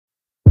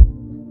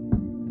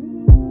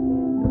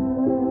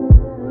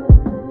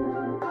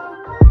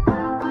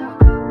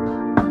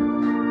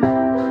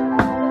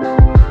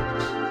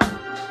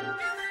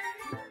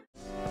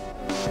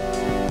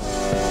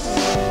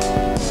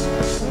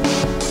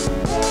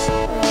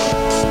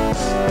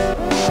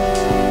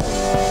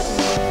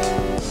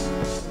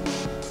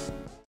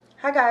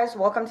guys,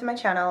 welcome to my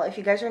channel. If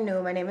you guys are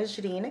new, my name is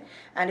Jadene,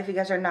 and if you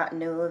guys are not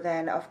new,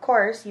 then of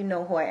course you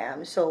know who I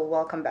am, so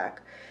welcome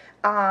back.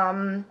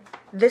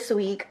 This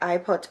week I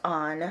put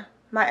on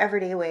my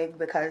everyday wig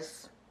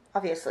because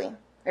obviously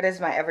it is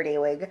my everyday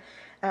wig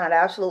and I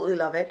absolutely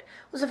love it.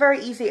 It was a very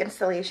easy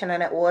installation,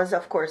 and it was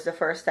of course the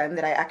first time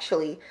that I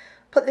actually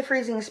put the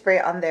freezing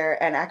spray on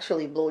there and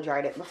actually blow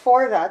dried it.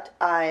 Before that,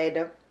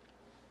 I'd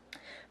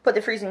put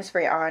the freezing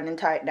spray on and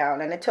tie it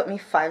down, and it took me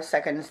 5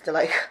 seconds to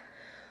like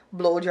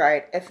blow dry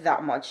it, if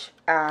that much.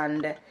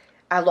 And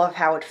I love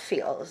how it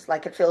feels.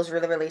 Like, it feels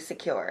really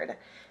secured.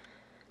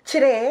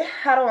 Today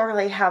I don't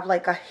really have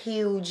like a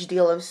huge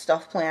deal of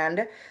stuff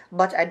planned,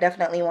 but I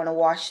definitely want to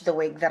wash the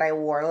wig that I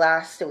wore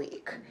last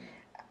week.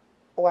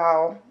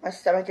 Wow, my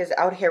stomach is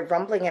out here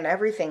rumbling and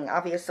everything.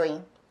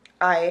 Obviously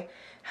I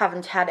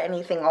haven't had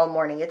anything all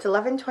morning. It's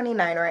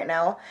 11:29 right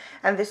now,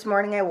 and this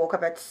morning I woke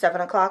up at 7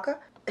 o'clock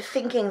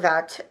thinking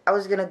that I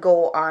was gonna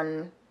go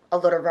on a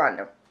little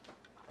run.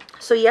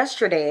 So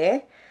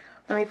yesterday,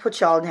 let me put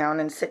y'all down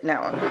and sit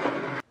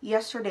down.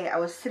 Yesterday I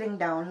was sitting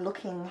down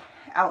looking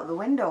out the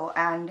window,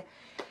 and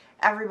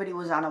everybody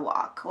was on a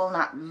walk. Well,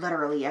 not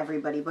literally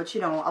everybody, but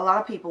you know, a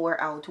lot of people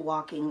were out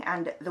walking,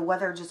 and the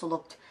weather just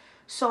looked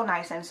so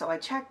nice. And so I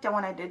checked, and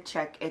when I did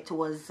check, it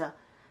was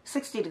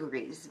 60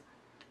 degrees.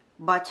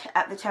 But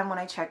at the time when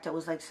I checked, it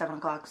was like 7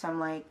 o'clock. So I'm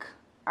like,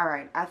 all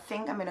right, I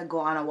think I'm gonna go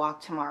on a walk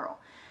tomorrow.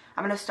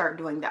 I'm gonna start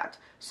doing that.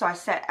 So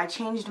I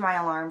changed my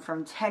alarm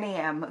from 10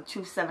 a.m.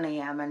 to 7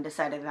 a.m. and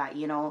decided that,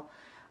 you know,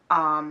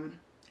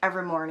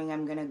 every morning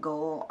I'm gonna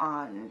go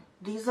on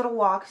these little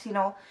walks, you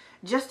know,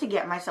 just to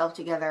get myself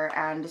together,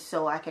 and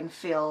so I can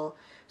feel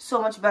so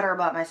much better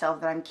about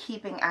myself that I'm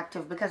keeping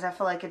active, because I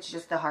feel like it's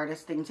just the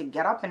hardest thing to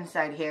get up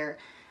inside here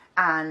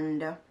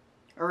and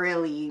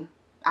really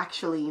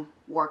actually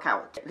work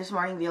out. This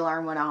morning the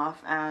alarm went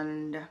off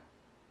and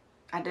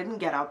I didn't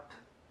get up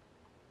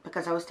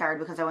because I was tired,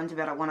 because I went to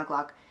bed at 1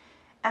 o'clock.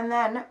 And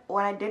then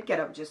when I did get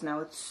up just now,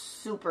 it's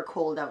super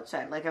cold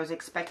outside. Like, I was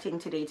expecting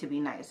today to be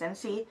nice. And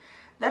see,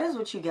 that is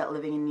what you get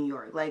living in New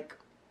York. Like,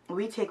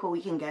 we take what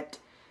we can get,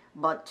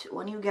 but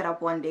when you get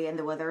up one day and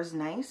the weather is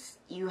nice,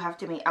 you have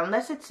to make,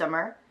 unless it's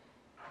summer,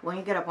 when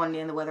you get up one day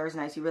and the weather is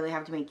nice, you really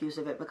have to make use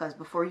of it, because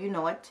before you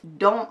know it,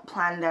 don't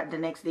plan that the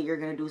next day you're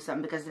going to do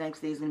something, because the next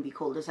day is going to be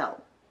cold as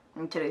hell.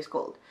 And today's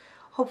cold.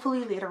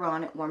 Hopefully later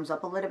on it warms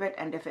up a little bit,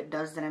 and if it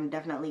does, then I'm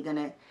definitely going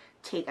to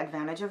take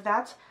advantage of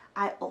that.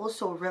 I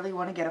also really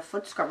want to get a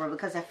foot scrubber,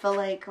 because I feel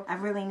like I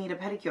really need a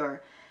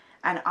pedicure.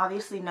 And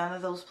obviously none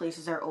of those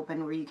places are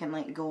open where you can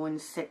like go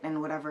and sit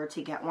and whatever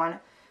to get one.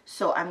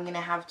 So I'm going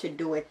to have to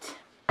do it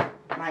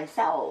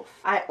myself.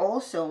 I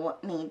also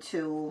need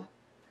to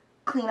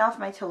clean off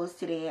my toes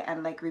today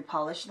and like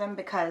repolish them,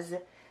 because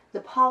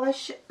the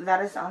polish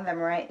that is on them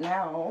right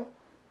now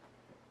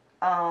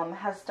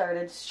has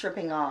started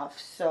stripping off.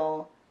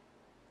 So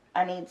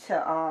I need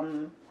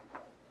to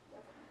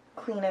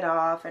clean it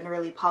off and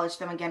really polish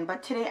them again.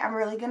 But today I'm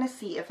really gonna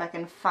see if I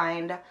can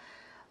find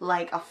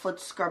like a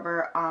foot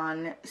scrubber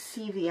on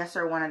CVS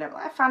or one of them.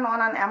 I found one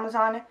on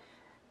Amazon.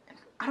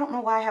 I don't know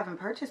why I haven't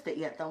purchased it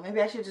yet though.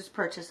 Maybe I should just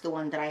purchase the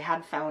one that I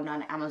had found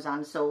on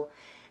Amazon so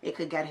it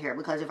could get here,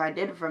 because if I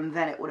did from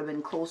then, it would have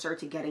been closer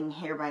to getting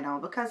here by now.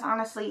 Because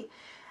honestly,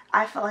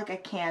 I feel like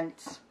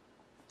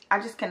I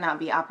just cannot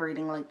be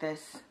operating like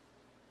this.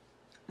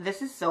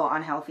 This is so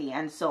unhealthy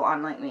and so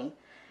unlike me.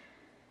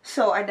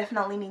 So I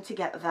definitely need to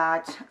get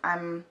that.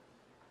 I'm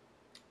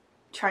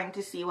trying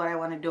to see what I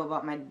want to do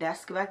about my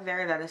desk back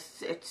there.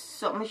 It's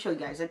so, let me show you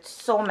guys. It's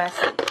so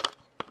messy.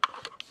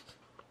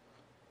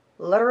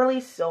 Literally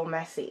so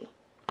messy.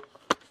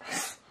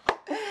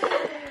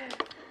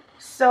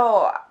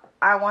 So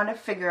I want to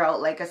figure out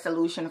like a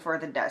solution for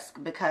the desk,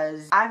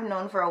 because I've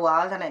known for a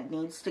while that it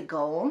needs to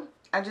go.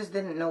 I just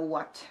didn't know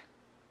what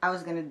I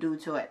was going to do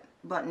to it.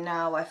 But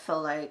now I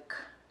feel like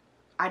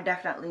I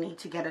definitely need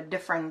to get a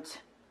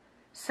different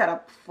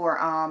setup for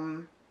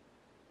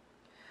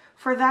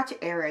that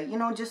area, you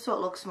know, just so it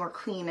looks more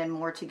clean and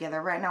more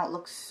together. Right now it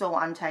looks so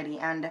untidy,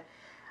 and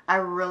I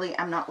really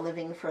am not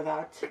living for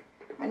that.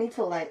 I need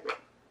to like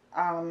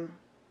oh,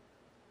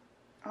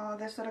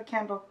 this little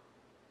candle,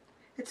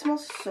 it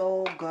smells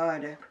so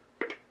good.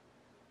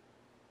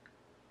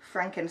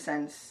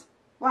 Frankincense.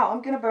 Wow,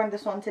 I'm gonna burn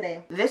this one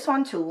today. This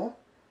one too,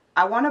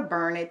 I want to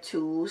burn it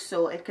too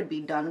so it could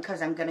be done,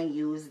 because I'm gonna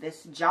use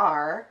this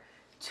jar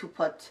to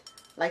put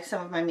like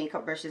some of my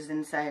makeup brushes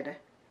inside.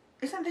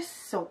 Isn't this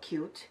so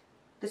cute?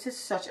 This is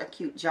such a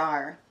cute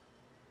jar.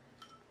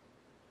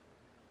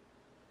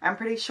 I'm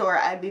pretty sure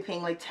I'd be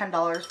paying like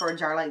 $10 for a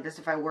jar like this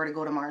if I were to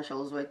go to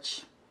Marshall's,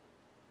 which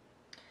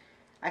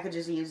I could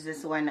just use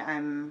this when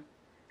I'm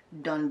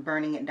done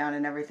burning it down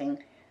and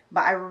everything.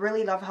 But I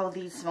really love how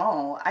these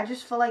smell. I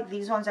just feel like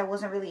these ones I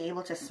wasn't really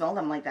able to smell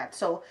them like that.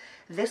 So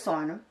this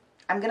one,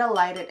 I'm gonna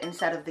light it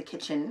inside of the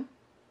kitchen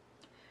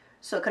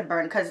so it could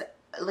burn, because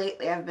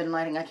lately I've been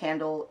lighting a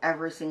candle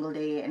every single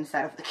day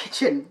inside of the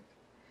kitchen,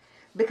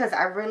 because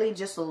I really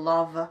just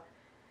love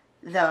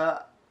I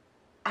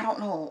don't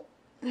know,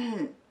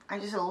 I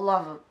just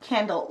love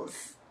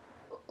candles.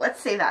 Let's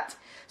say that.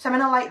 So I'm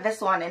gonna light this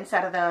one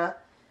inside of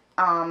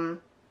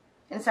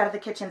the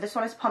kitchen. This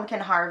one is Pumpkin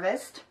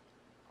Harvest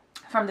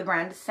from the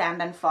brand Sand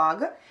and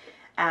Fog,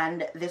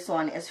 and this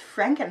one is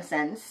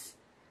Frankincense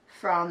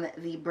from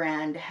the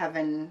brand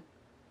Heaven.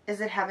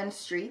 Is it Heaven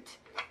Street?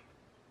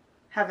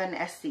 Heaven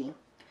SC.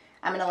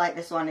 I'm gonna light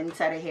this one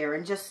inside of here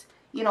and just,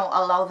 you know,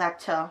 allow that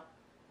to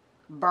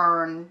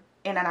burn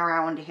in and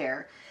around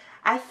here.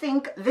 I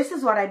think this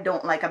is what I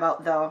don't like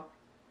about the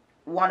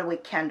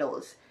one-wick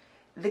candles.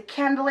 The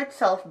candle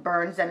itself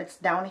burns and it's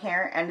down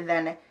here, and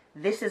then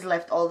this is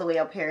left all the way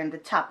up here in the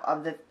top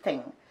of the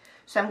thing.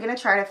 So I'm going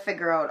to try to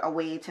figure out a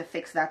way to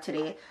fix that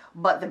today.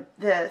 But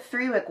the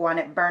 3-wick one,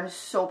 it burns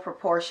so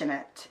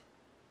proportionate.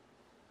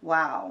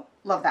 Wow.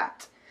 Love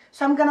that.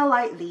 So I'm going to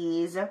light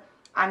these.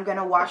 I'm going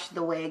to wash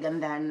the wig,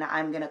 and then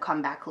I'm going to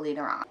come back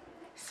later on.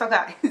 So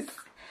guys,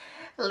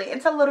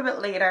 it's a little bit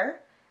later,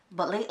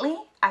 but lately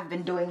I've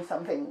been doing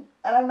something.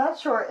 And I'm not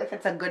sure if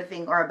it's a good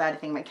thing or a bad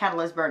thing. My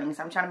candle is burning,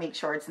 so I'm trying to make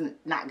sure it's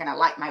not going to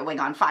light my wig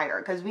on fire,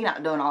 because we're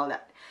not doing all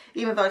that,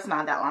 even though it's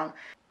not that long.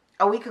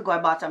 A week ago, I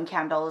bought some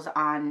candles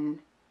from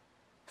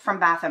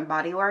Bath &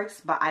 Body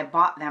Works, but I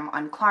bought them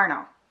on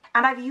Klarna.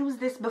 And I've used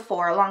this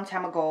before a long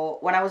time ago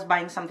when I was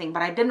buying something,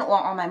 but I didn't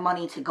want all my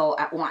money to go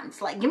at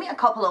once. Like, give me a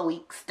couple of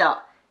weeks to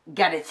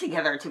get it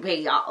together to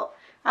pay y'all.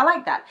 I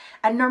like that.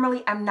 And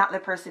normally, I'm not the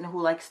person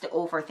who likes to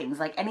over things.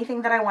 Like,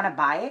 anything that I want to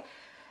buy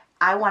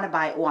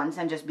it once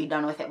and just be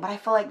done with it. But I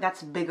feel like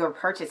that's bigger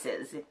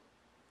purchases.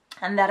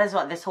 And that is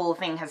what this whole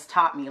thing has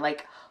taught me.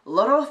 Like,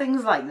 little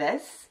things like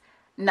this,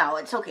 no,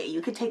 it's okay.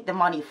 You could take the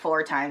money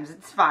 4 times.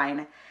 It's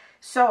fine.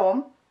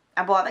 So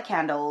I bought the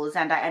candles,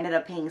 and I ended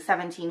up paying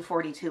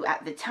 $17.42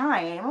 at the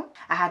time.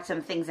 I had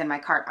some things in my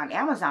cart on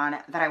Amazon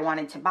that I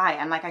wanted to buy.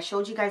 And like I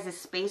showed you guys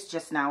this space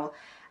just now,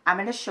 I'm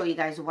going to show you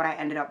guys what I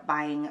ended up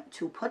buying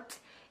to put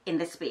in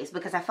this space,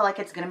 because I feel like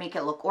it's going to make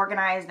it look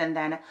organized. And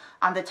then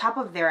on the top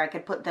of there, I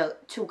could put the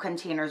 2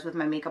 containers with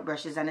my makeup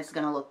brushes, and it's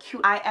going to look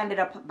cute. I ended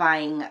up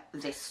buying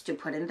this to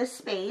put in this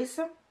space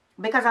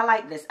because I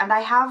like this. And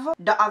I have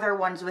the other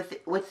ones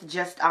with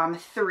just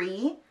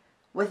 3,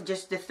 with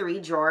just the 3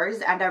 drawers,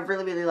 and I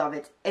really, really love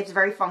it. It's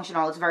very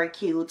functional. It's very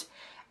cute.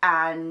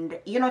 And,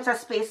 you know, it's a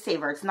space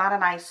saver. It's not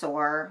an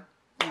eyesore.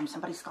 Damn,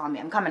 somebody's calling me.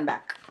 I'm coming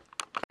back.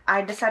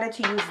 I decided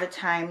to use the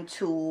time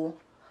to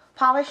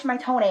polish my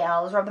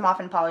toenails, rub them off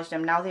and polish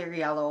them. Now they're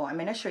yellow. I'm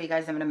going to show you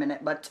guys them in a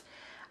minute, but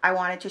I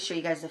wanted to show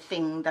you guys the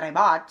thing that I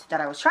bought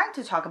that I was trying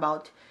to talk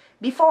about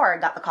before I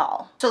got the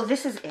call. So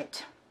this is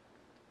it.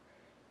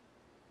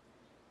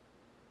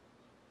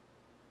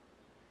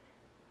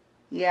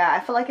 Yeah, I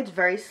feel like it's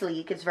very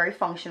sleek. It's very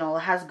functional.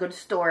 It has good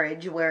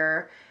storage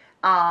where,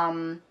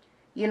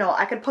 you know,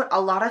 I could put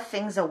a lot of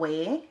things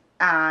away,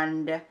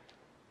 and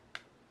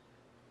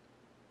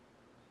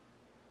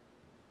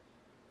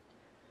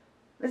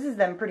this is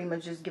them pretty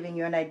much just giving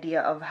you an idea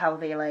of how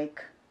they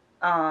like,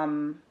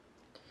 how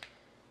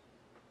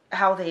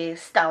they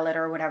style it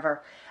or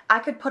whatever. I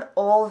could put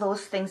all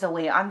those things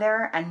away on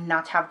there and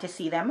not have to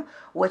see them,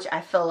 which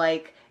I feel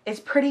like is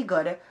pretty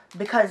good,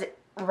 because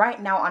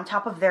right now on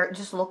top of there it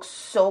just looks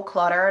so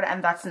cluttered,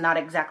 and that's not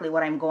exactly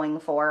what I'm going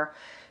for.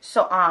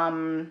 So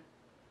I'm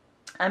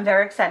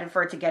very excited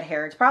for it to get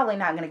here. It's probably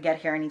not going to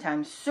get here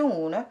anytime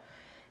soon.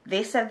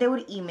 They said they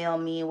would email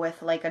me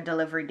with like a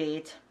delivery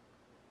date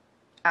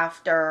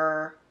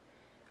after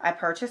I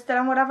purchased it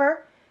and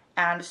whatever.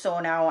 And so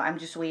now I'm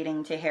just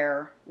waiting to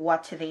hear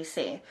what they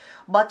say.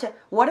 But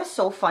what is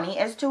so funny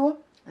is too,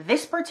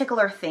 this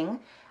particular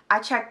thing, I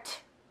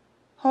checked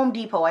Home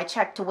Depot, I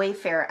checked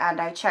Wayfair, and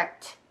I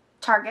checked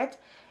Target,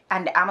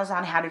 and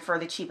Amazon had it for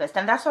the cheapest.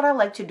 And that's what I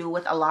like to do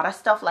with a lot of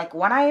stuff. Like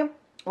when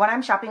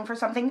I'm shopping for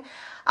something,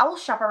 I will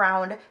shop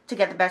around to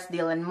get the best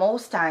deal, and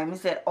most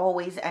times it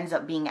always ends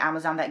up being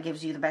Amazon that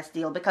gives you the best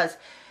deal, because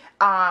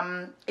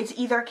it's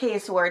either a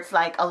case where it's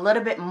like a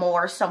little bit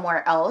more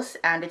somewhere else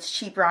and it's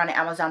cheaper on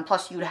Amazon,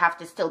 plus you'd have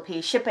to still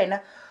pay shipping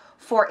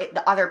for it,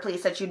 the other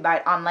place that you'd buy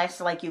it,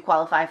 unless like you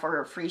qualify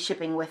for free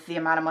shipping with the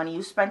amount of money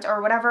you spent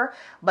or whatever.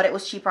 But it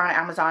was cheaper on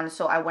Amazon,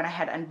 so I went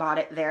ahead and bought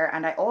it there.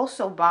 And I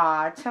also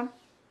bought some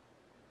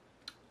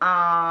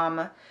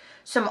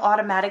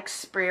automatic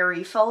spray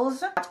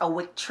refills, a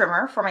wick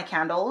trimmer for my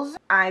candles.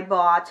 I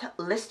bought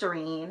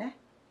Listerine.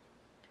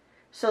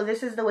 So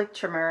this is the wick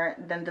trimmer,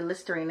 then the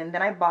Listerine, and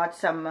then I bought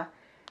some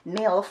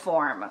nail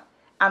form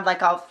and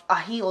like a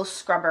heel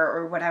scrubber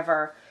or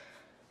whatever.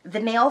 The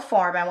nail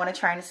form, I want to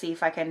try and see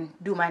if I can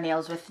do my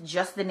nails with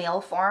just the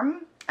nail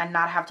form and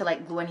not have to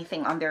like glue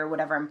anything on there or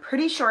whatever. I'm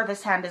pretty sure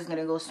this hand is going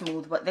to go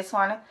smooth, but this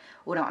one,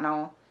 we don't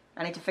know.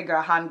 I need to figure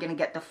out how I'm going to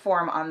get the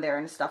form on there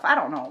and stuff. I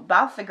don't know, but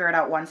I'll figure it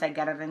out once I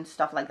get it and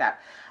stuff like that.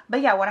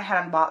 But yeah, I went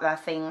ahead and bought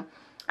that thing,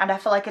 and I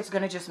feel like it's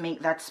going to just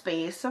make that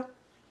space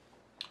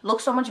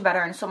look so much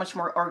better and so much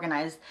more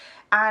organized.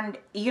 And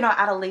you know,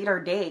 at a later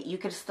date you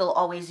could still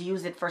always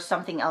use it for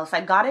something else.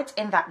 I got it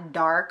in that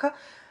dark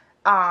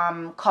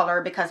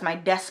color because my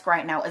desk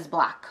right now is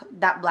black,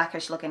 that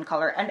blackish looking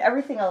color, and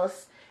everything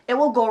else, it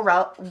will go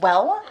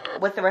well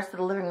with the rest of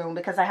the living room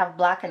because I have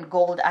black and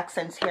gold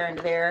accents here and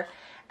there,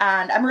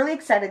 And I'm really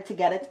excited to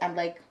get it and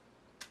like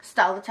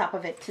style the top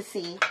of it to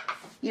see,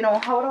 you know,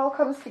 how it all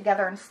comes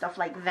together and stuff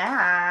like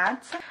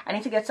that. I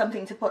need to get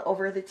something to put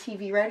over the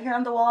TV right here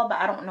on the wall, but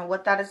I don't know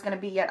what that is going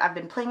to be yet. I've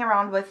been playing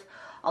around with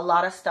a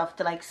lot of stuff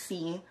to like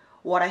see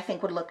what I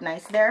think would look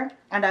nice there.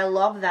 And I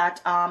love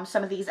that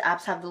some of these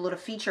apps have the little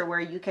feature where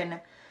you can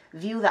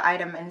view the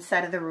item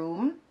inside of the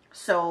room.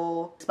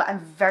 So, but I'm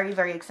very,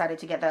 very excited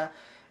to get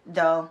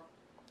the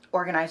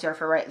organizer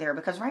for right there,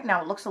 because right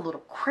now it looks a little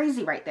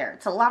crazy right there.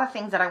 It's a lot of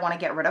things that I want to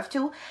get rid of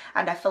too,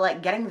 and I feel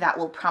like getting that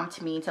will prompt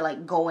me to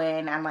like go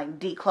in and like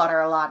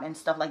declutter a lot and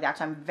stuff like that.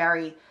 So I'm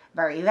very,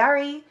 very,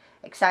 very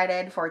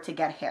excited for it to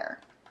get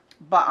here.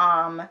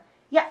 But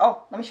yeah,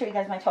 oh, let me show you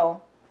guys my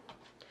toe.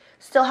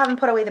 Still haven't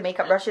put away the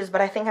makeup brushes, but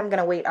I think I'm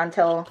gonna wait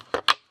until...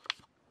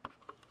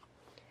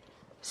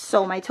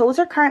 So my toes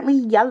are currently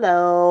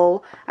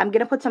yellow. I'm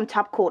gonna put some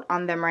top coat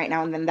on them right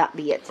now and then that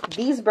be it.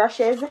 These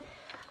brushes,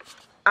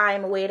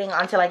 I'm waiting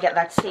until I get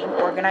that same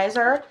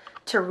organizer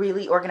to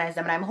really organize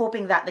them. And I'm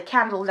hoping that the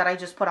candle that I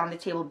just put on the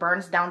table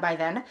burns down by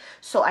then,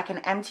 so I can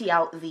empty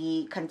out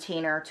the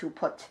container to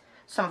put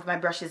some of my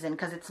brushes in,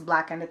 because it's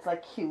black and it's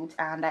like cute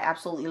and I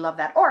absolutely love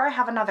that. Or I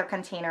have another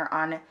container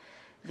on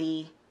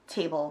the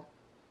table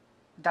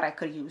that I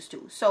could use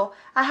too. So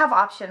I have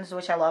options,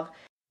 which I love.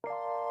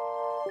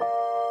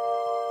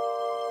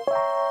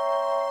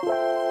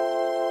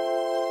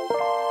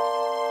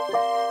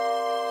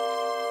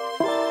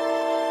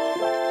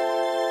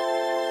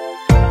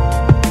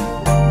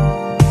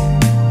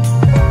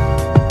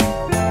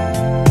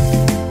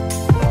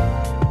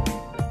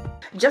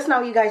 Just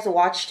now you guys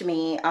watched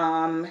me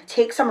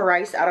take some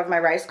rice out of my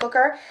rice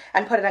cooker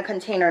and put it in a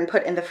container and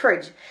put it in the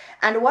fridge.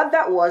 And what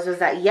that was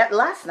that yet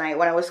last night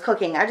when I was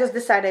cooking, I just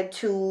decided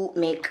to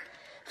make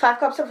 5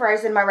 cups of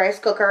rice in my rice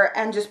cooker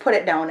and just put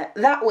it down.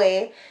 That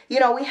way, you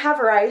know, we have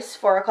rice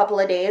for a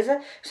couple of days,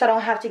 so I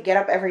don't have to get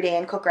up every day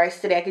and cook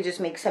rice. Today I could just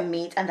make some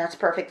meat and that's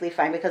perfectly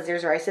fine because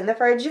there's rice in the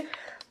fridge.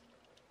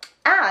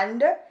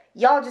 And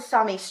y'all just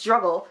saw me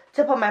struggle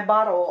to put my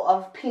bottle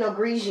of Pinot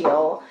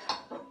Grigio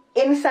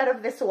inside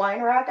of this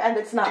wine rack and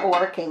it's not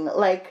working.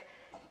 Like,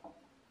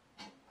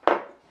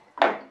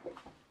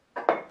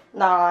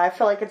 no, I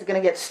feel like it's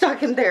gonna get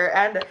stuck in there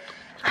and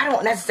I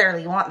don't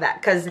necessarily want that,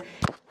 because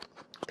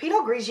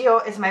Pinot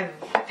Grigio is my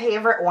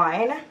favorite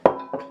wine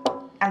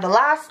and the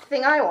last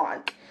thing I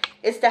want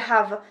is to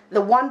have the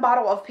one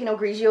bottle of Pinot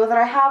Grigio that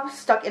I have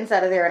stuck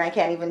inside of there and I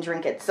can't even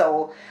drink it.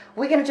 So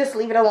we're gonna just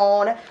leave it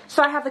alone.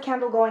 So I have the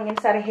candle going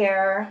inside of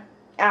here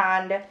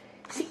and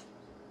see,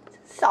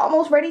 it's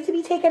almost ready to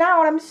be taken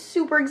out. I'm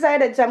super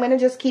excited, so I'm gonna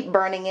just keep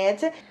burning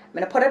it. I'm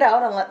gonna put it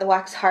out and let the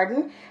wax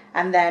harden,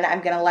 and then I'm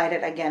gonna light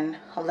it again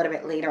a little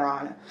bit later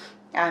on,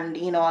 and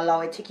you know,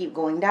 allow it to keep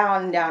going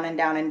down and down and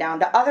down and down.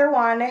 The other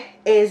one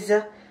is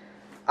a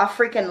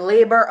freaking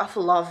labor of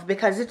love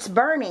because it's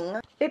burning.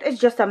 It is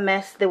just a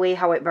mess the way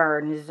how it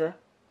burns.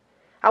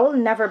 I will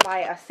never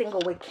buy a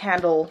single wick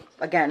candle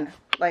again.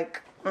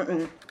 Like,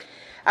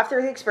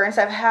 after the experience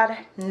I've had,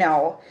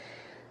 no.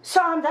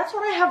 So that's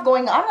what I have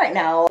going on right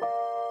now.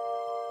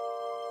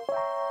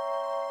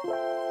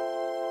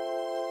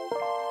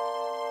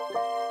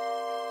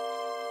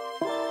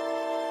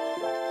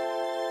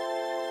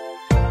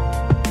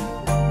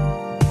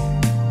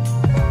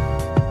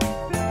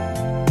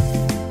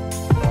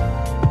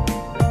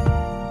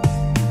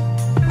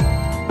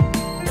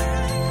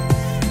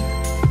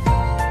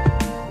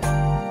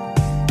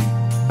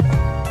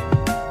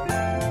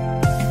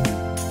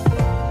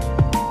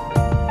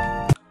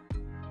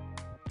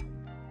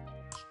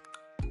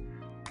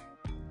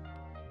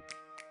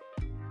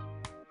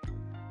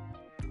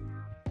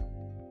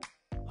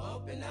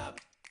 Open up,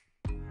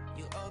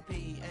 you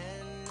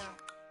OPN,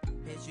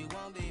 bitch, you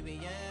won't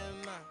BBM.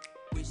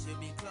 We should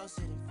be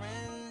closer than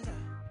friends.